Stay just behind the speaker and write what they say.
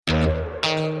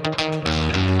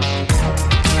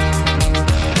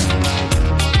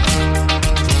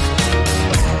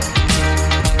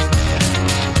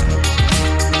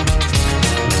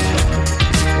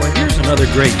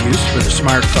great use for the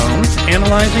smartphone,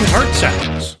 analyzing heart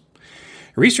sounds.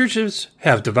 Researchers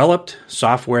have developed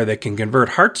software that can convert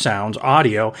heart sounds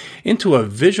audio into a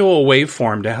visual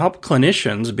waveform to help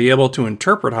clinicians be able to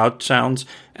interpret heart sounds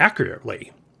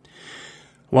accurately.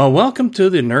 Well, welcome to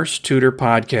the Nurse Tutor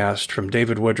Podcast from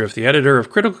David Woodruff, the editor of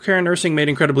Critical Care Nursing Made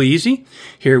Incredibly Easy.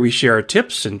 Here we share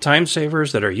tips and time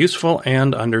savers that are useful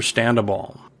and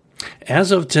understandable.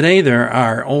 As of today, there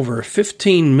are over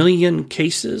 15 million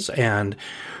cases and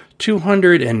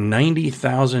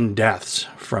 290,000 deaths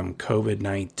from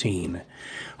COVID-19.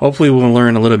 Hopefully we'll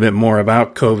learn a little bit more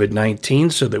about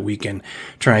COVID-19 so that we can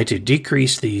try to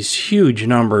decrease these huge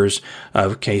numbers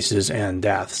of cases and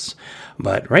deaths.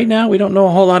 But right now we don't know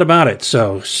a whole lot about it,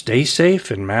 so stay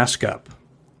safe and mask up.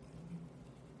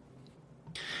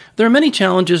 There are many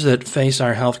challenges that face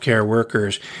our healthcare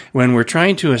workers when we're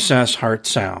trying to assess heart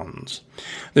sounds.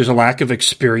 There's a lack of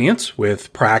experience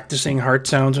with practicing heart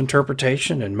sounds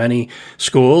interpretation in many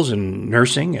schools and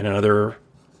nursing and in other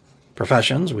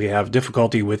professions. We have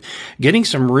difficulty with getting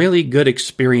some really good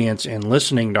experience in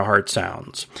listening to heart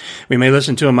sounds. We may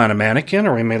listen to them on a mannequin,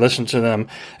 or we may listen to them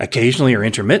occasionally or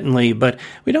intermittently, but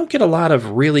we don't get a lot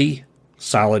of really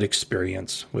solid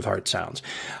experience with heart sounds.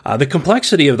 The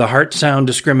complexity of the heart sound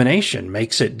discrimination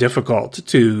makes it difficult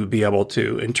to be able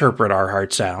to interpret our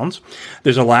heart sounds.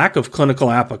 There's a lack of clinical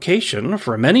application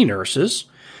for many nurses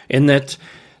in that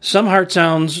some heart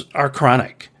sounds are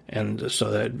chronic, and so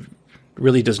that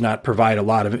really does not provide a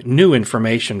lot of new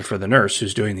information for the nurse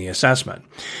who's doing the assessment.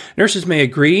 Nurses may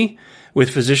agree with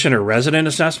physician or resident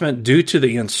assessment due to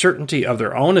the uncertainty of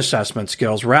their own assessment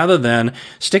skills rather than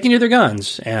sticking to their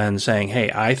guns and saying,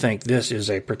 hey, I think this is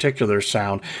a particular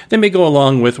sound. They may go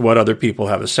along with what other people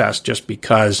have assessed just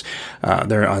because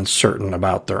they're uncertain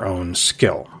about their own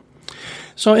skill.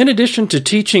 So in addition to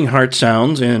teaching heart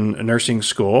sounds in nursing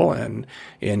school and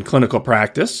in clinical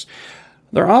practice,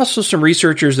 there are also some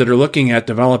researchers that are looking at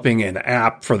developing an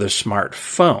app for the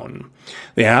smartphone.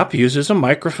 The app uses a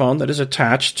microphone that is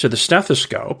attached to the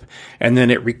stethoscope, and then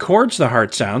it records the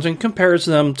heart sounds and compares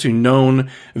them to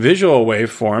known visual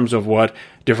waveforms of what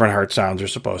different heart sounds are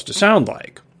supposed to sound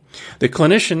like. The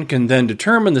clinician can then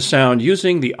determine the sound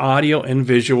using the audio and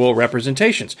visual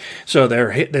representations. So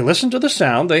they listen to the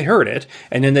sound, they heard it,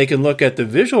 and then they can look at the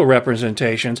visual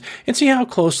representations and see how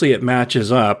closely it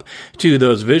matches up to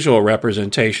those visual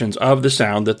representations of the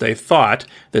sound that they thought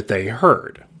that they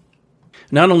heard.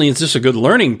 Not only is this a good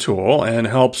learning tool and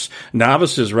helps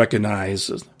novices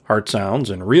recognize heart sounds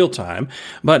in real time,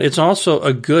 but it's also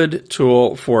a good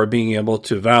tool for being able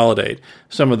to validate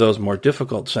some of those more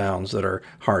difficult sounds that are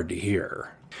hard to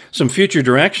hear. Some future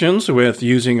directions with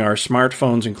using our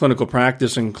smartphones in clinical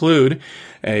practice include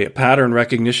a pattern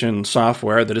recognition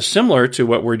software that is similar to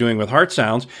what we're doing with heart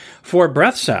sounds for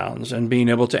breath sounds and being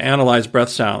able to analyze breath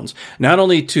sounds, not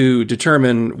only to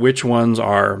determine which ones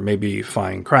are maybe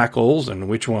fine crackles and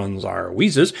which ones are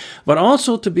wheezes, but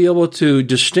also to be able to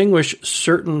distinguish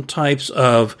certain types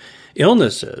of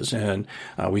illnesses. And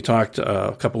we talked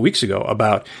a couple weeks ago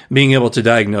about being able to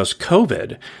diagnose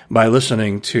COVID by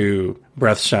listening to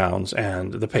breath sounds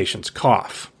and the patient's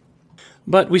cough.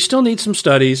 But we still need some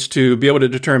studies to be able to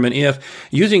determine if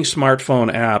using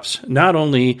smartphone apps not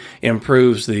only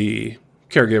improves the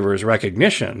caregiver's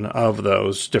recognition of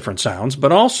those different sounds,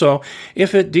 but also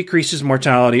if it decreases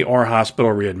mortality or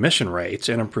hospital readmission rates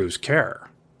and improves care.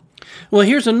 Well,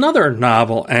 here's another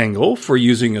novel angle for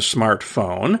using a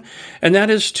smartphone, and that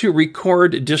is to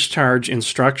record discharge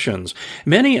instructions.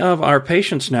 Many of our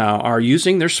patients now are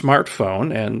using their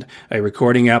smartphone and a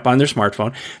recording app on their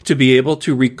smartphone to be able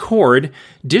to record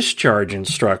discharge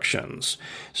instructions.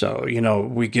 So,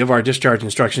 we give our discharge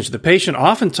instructions to the patient,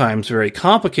 oftentimes very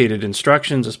complicated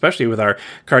instructions, especially with our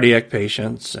cardiac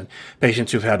patients and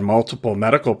patients who've had multiple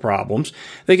medical problems.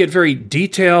 They get very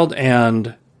detailed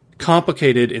and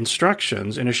complicated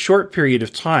instructions in a short period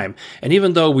of time. And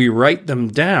even though we write them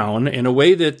down in a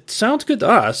way that sounds good to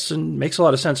us and makes a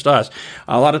lot of sense to us,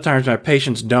 a lot of times our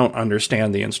patients don't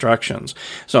understand the instructions.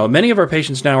 So many of our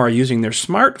patients now are using their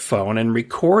smartphone and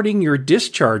recording your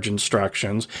discharge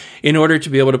instructions in order to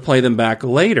be able to play them back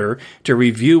later to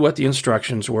review what the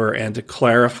instructions were and to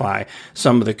clarify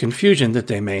some of the confusion that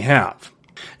they may have.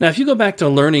 Now, if you go back to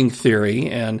learning theory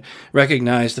and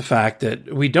recognize the fact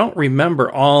that we don't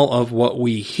remember all of what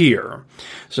we hear.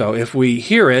 So if we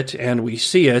hear it and we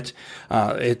see it,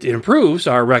 it improves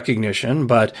our recognition,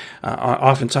 but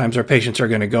oftentimes our patients are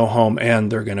going to go home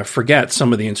and they're going to forget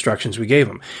some of the instructions we gave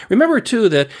them. Remember, too,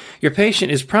 that your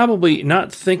patient is probably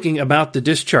not thinking about the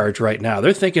discharge right now.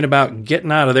 They're thinking about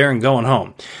getting out of there and going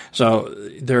home. So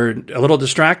they're a little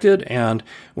distracted, and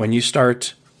when you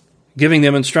start giving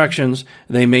them instructions,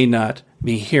 they may not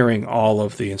be hearing all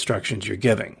of the instructions you're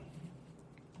giving.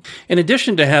 In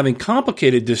addition to having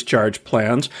complicated discharge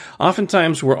plans,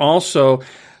 oftentimes we're also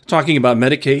talking about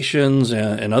medications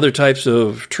and other types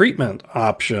of treatment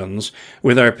options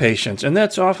with our patients. And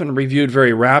that's often reviewed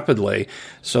very rapidly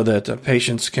so that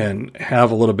patients can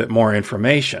have a little bit more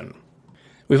information.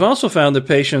 We've also found that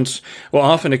patients will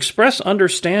often express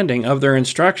understanding of their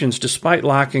instructions despite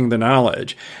lacking the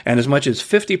knowledge, and as much as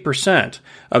 50%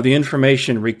 of the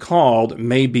information recalled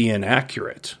may be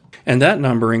inaccurate. And that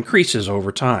number increases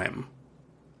over time.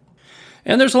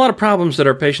 And there's a lot of problems that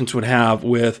our patients would have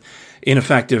with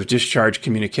ineffective discharge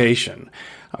communication.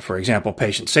 For example,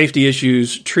 patient safety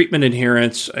issues, treatment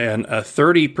adherence, and a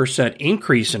 30%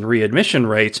 increase in readmission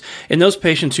rates in those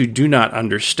patients who do not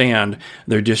understand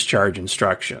their discharge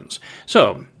instructions.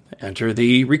 So, enter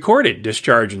the recorded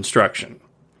discharge instruction.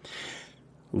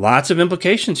 Lots of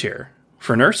implications here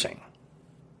for nursing.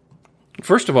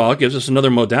 First of all, it gives us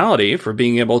another modality for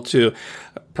being able to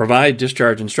provide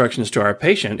discharge instructions to our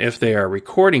patient if they are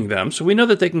recording them, so we know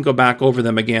that they can go back over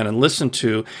them again and listen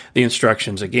to the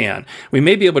instructions again. We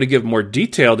may be able to give more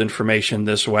detailed information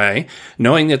this way,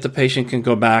 knowing that the patient can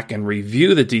go back and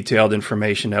review the detailed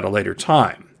information at a later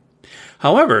time.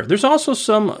 However, there's also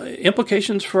some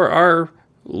implications for our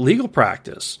legal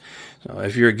practice. So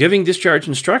if you're giving discharge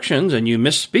instructions and you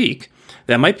misspeak,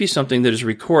 that might be something that is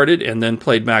recorded and then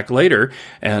played back later,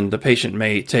 and the patient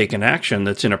may take an action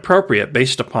that's inappropriate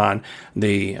based upon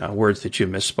the words that you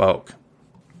misspoke.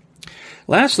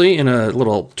 Lastly, in a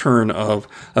little turn of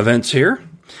events here,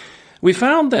 we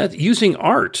found that using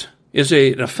art is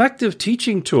an effective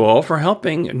teaching tool for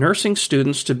helping nursing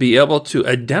students to be able to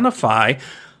identify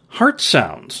heart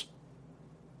sounds.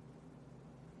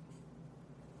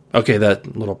 Okay,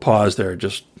 that little pause there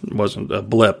just wasn't a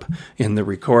blip in the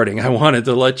recording. I wanted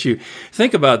to let you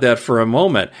think about that for a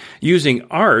moment, using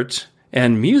art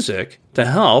and music to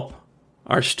help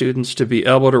our students to be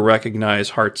able to recognize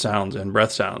heart sounds and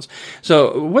breath sounds.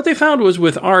 So what they found was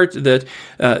with art that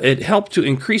it helped to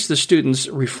increase the students'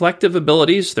 reflective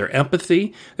abilities, their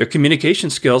empathy, their communication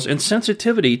skills, and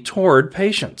sensitivity toward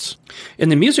patients. In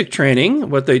the music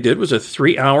training, what they did was a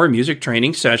 3-hour music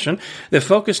training session that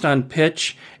focused on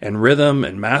pitch and rhythm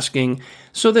and masking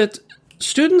so that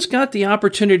students got the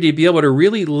opportunity to be able to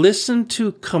really listen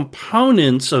to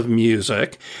components of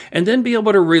music and then be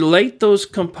able to relate those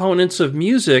components of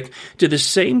music to the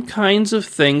same kinds of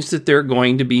things that they're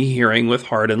going to be hearing with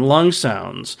heart and lung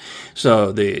sounds.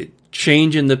 So the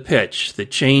change in the pitch, the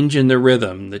change in the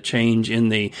rhythm, the change in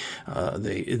the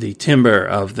timbre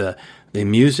of the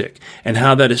music, and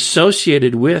how that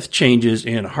associated with changes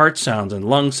in heart sounds and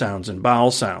lung sounds and bowel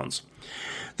sounds.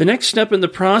 The next step in the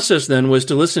process then was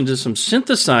to listen to some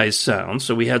synthesized sounds.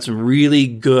 So we had some really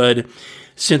good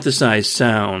synthesized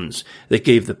sounds that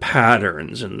gave the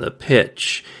patterns and the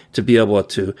pitch to be able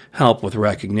to help with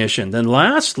recognition. Then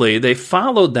lastly, they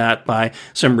followed that by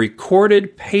some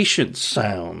recorded patient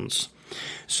sounds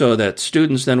so that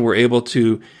students then were able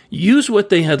to use what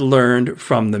they had learned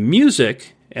from the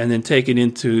music and then take it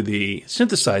into the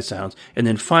synthesized sounds, and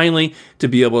then finally to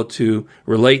be able to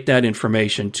relate that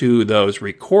information to those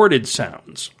recorded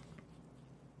sounds.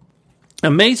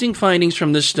 Amazing findings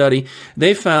from this study.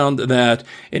 They found that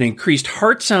it increased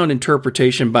heart sound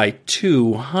interpretation by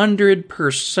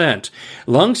 200%,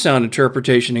 lung sound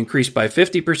interpretation increased by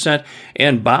 50%,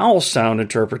 and bowel sound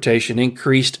interpretation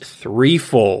increased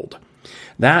threefold.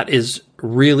 That is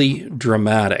really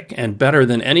dramatic and better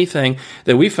than anything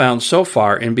that we found so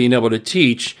far in being able to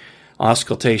teach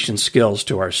auscultation skills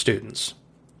to our students.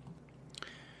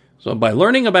 So by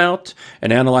learning about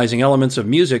and analyzing elements of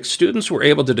music, students were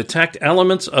able to detect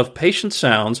elements of patient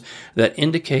sounds that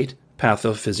indicate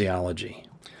pathophysiology.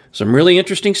 Some really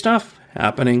interesting stuff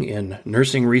happening in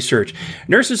nursing research.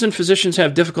 Nurses and physicians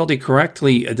have difficulty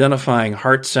correctly identifying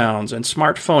heart sounds, and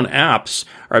smartphone apps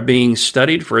are being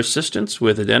studied for assistance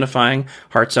with identifying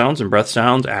heart sounds and breath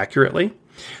sounds accurately.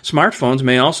 Smartphones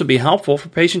may also be helpful for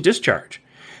patient discharge.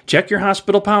 Check your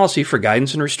hospital policy for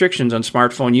guidance and restrictions on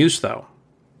smartphone use, though.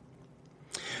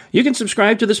 You can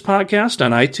subscribe to this podcast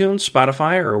on iTunes,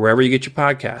 Spotify, or wherever you get your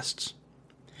podcasts.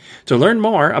 To learn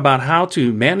more about how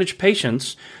to manage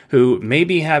patients who may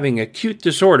be having acute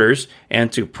disorders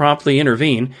and to promptly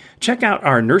intervene, check out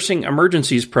our Nursing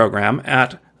Emergencies program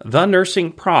at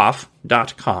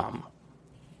thenursingprof.com.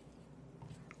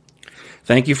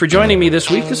 Thank you for joining me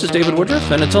this week. This is David Woodruff,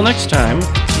 and until next time,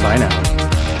 bye now.